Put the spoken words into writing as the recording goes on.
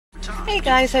Hey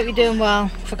guys, hope you're doing well.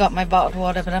 Forgot my bottled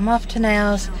water, but I'm off to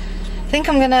Nails. I think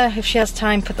I'm gonna, if she has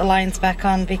time, put the lines back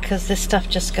on because this stuff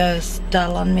just goes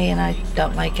dull on me and I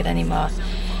don't like it anymore.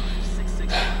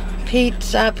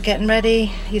 Pete's up getting ready.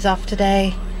 He's off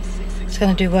today. He's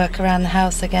gonna do work around the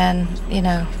house again. You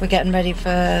know, we're getting ready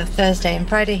for Thursday and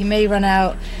Friday. He may run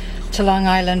out to Long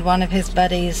Island. One of his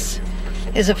buddies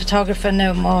is a photographer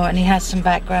no more, and he has some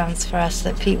backgrounds for us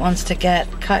that Pete wants to get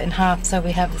cut in half so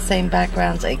we have the same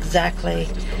backgrounds exactly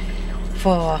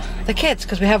for the kids,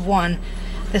 because we have one.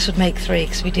 This would make three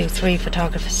because we do 3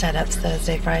 photographer setups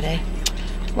Thursday, Friday.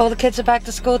 Well, the kids are back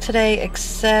to school today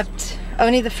except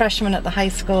only the freshmen at the high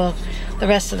school. The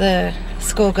rest of the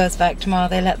school goes back tomorrow.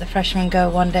 They let the freshmen go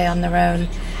one day on their own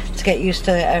to get used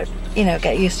to,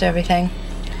 get used to everything.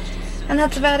 And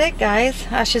that's about it, guys.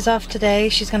 Ash is off today.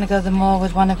 She's going to go to the mall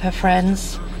with one of her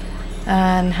friends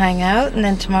and hang out. And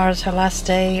then tomorrow's her last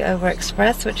day over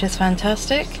Express, which is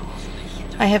fantastic.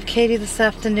 I have Katie this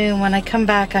afternoon. When I come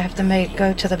back, I have to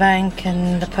go to the bank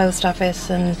and the post office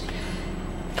and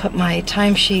put my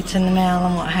timesheets in the mail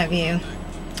and what have you.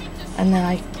 And then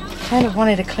I kind of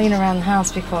wanted to clean around the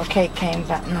house before Kate came,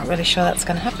 but I'm not really sure that's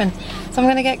going to happen. So I'm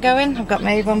going to get going. I've got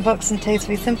my Avon books and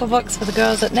Tastefully Simple books for the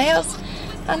girls at Nails.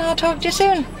 And I'll talk to you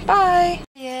soon. Bye.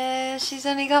 Yeah, she's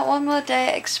only got one more day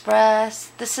at Express.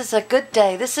 This is a good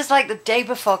day. This is like the day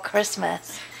before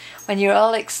Christmas, when you're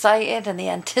all excited and the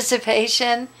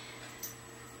anticipation.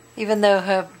 Even though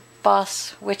her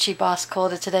boss, witchy boss,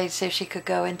 called her today to see if she could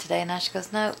go in today, and Ash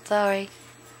goes, no, sorry.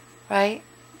 Right?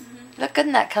 Mm-hmm. Look good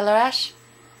in that colour, Ash.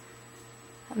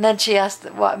 And then she asked,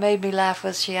 what made me laugh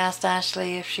was she asked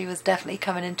Ashley if she was definitely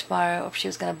coming in tomorrow or if she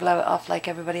was going to blow it off like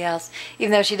everybody else.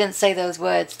 Even though she didn't say those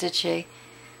words, did she?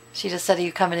 She just said, are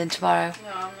you coming in tomorrow? No,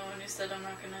 I'm the one who said I'm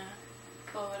not going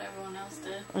to call what everyone else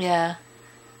did. Yeah.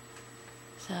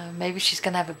 So maybe she's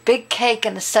going to have a big cake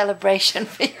and a celebration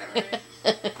for you. Yeah,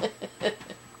 right.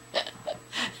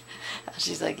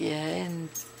 She's like, yeah, in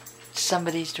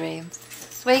somebody's dreams.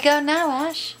 So where you going now,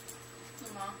 Ash?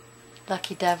 Mama.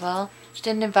 Lucky devil. She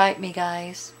didn't invite me,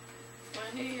 guys. Why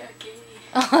do you got Katie?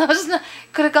 Oh,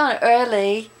 could have gone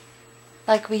early,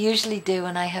 like we usually do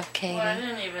when I have Katie. Well, I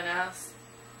didn't even ask.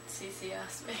 Cece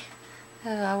asked me.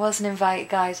 Oh, I wasn't invited,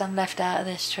 guys. I'm left out of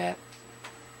this trip.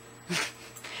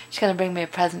 She's going to bring me a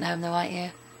present home, though, aren't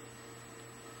you?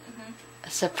 Mm-hmm. A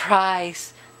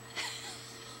surprise.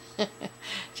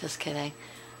 Just kidding.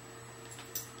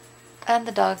 And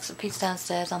the dogs. Pete's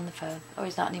downstairs on the phone. Oh,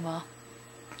 he's not anymore.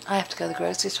 I have to go to the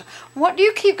grocery store. What do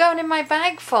you keep going in my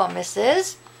bag for,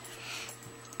 missus?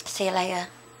 See you later.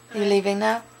 Are you leaving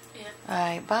now? Yeah.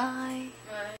 Alright, bye.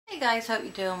 Bye. Hey guys, hope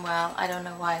you're doing well. I don't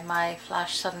know why my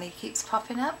flash suddenly keeps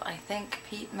popping up. I think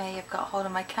Pete may have got hold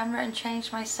of my camera and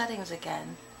changed my settings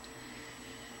again.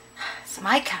 It's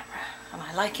my camera, and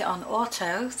I like it on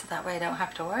auto, so that way I don't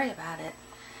have to worry about it.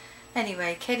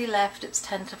 Anyway, Katie left. It's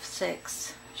 10 to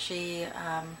 6. She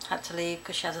had to leave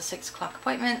because she has a 6 o'clock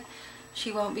appointment.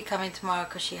 She won't be coming tomorrow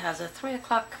because she has a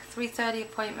 3:30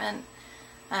 appointment,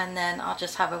 and then I'll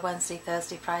just have her Wednesday,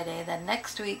 Thursday, Friday. Then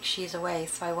next week she's away,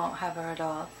 so I won't have her at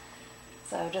all.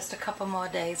 So just a couple more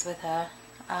days with her.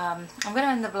 I'm going to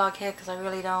end the vlog here because I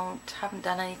really haven't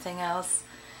done anything else.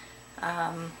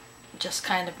 Just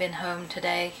kind of been home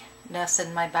today,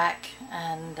 nursing my back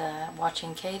and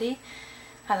watching Katie.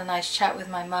 Had a nice chat with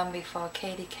my mum before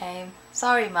Katie came.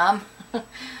 Sorry, Mum. I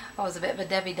was a bit of a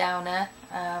Debbie Downer.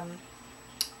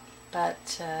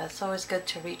 But it's always good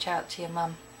to reach out to your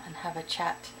mum and have a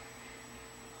chat.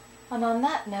 And on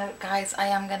that note, guys, I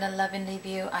am going to love and leave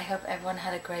you. I hope everyone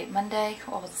had a great Monday.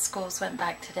 All the schools went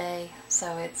back today,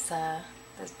 so it's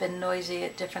been noisy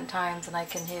at different times, and I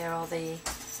can hear all the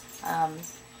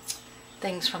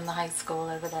things from the high school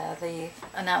over there, the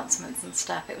announcements and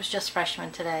stuff. It was just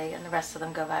freshmen today, and the rest of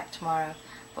them go back tomorrow.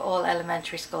 But all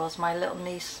elementary schools. My little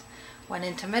niece went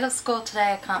into middle school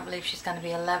today. I can't believe she's going to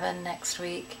be 11 next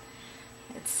week.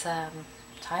 It's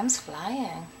time's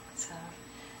flying. So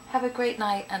have a great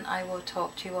night, and I will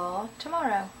talk to you all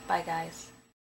tomorrow. Bye, guys.